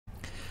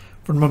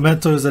From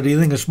Mementos of the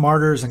English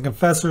Martyrs and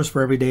Confessors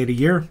for Every Day of the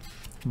Year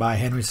by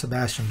Henry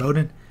Sebastian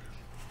Bowden.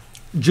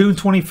 June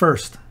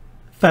 21st,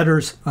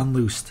 Fetters,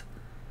 Unloosed.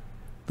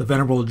 The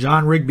Venerable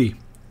John Rigby,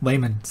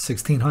 layman,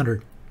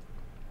 1600.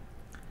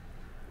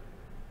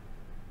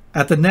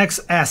 At the next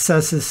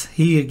assesses,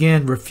 he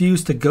again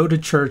refused to go to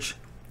church,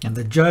 and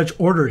the judge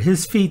ordered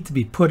his feet to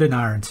be put in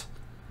irons.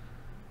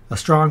 A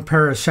strong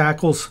pair of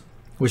shackles,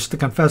 which the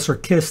confessor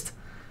kissed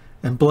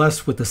and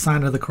blessed with the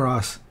sign of the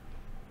cross,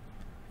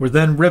 were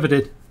then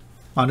riveted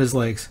on his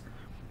legs.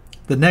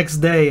 The next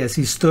day, as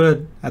he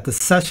stood at the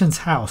sessions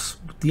house,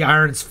 the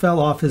irons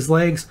fell off his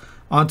legs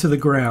onto the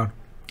ground,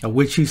 at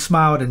which he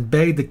smiled and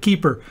begged the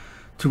keeper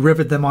to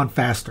rivet them on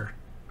faster.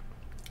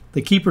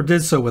 The keeper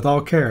did so with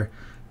all care,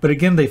 but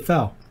again they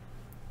fell.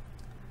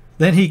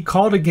 Then he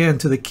called again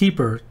to the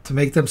keeper to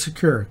make them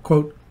secure.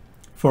 Quote,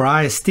 "For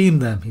I esteem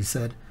them," he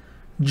said,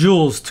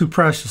 "jewels too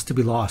precious to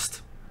be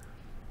lost."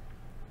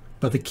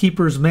 But the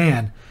keeper's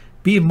man,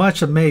 being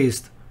much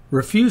amazed,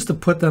 refused to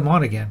put them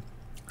on again,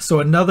 so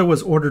another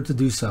was ordered to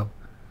do so.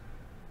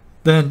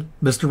 Then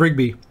Mr.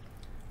 Rigby,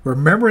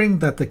 remembering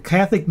that the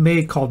Catholic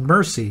maid called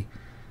Mercy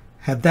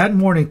had that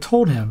morning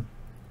told him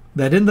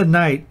that in the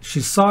night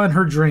she saw in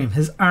her dream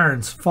his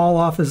irons fall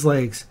off his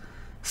legs,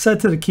 said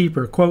to the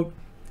keeper, quote,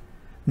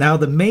 "Now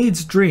the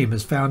maid's dream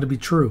is found to be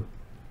true."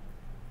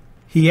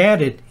 He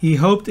added he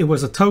hoped it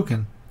was a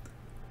token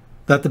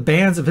that the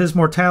bands of his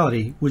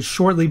mortality would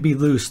shortly be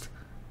loosed,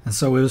 and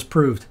so it was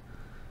proved.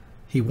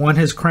 He won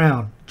his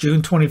crown,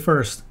 June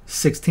 21st,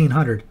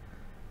 1600,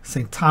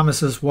 St.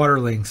 Thomas's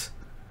Waterlings,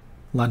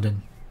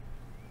 London.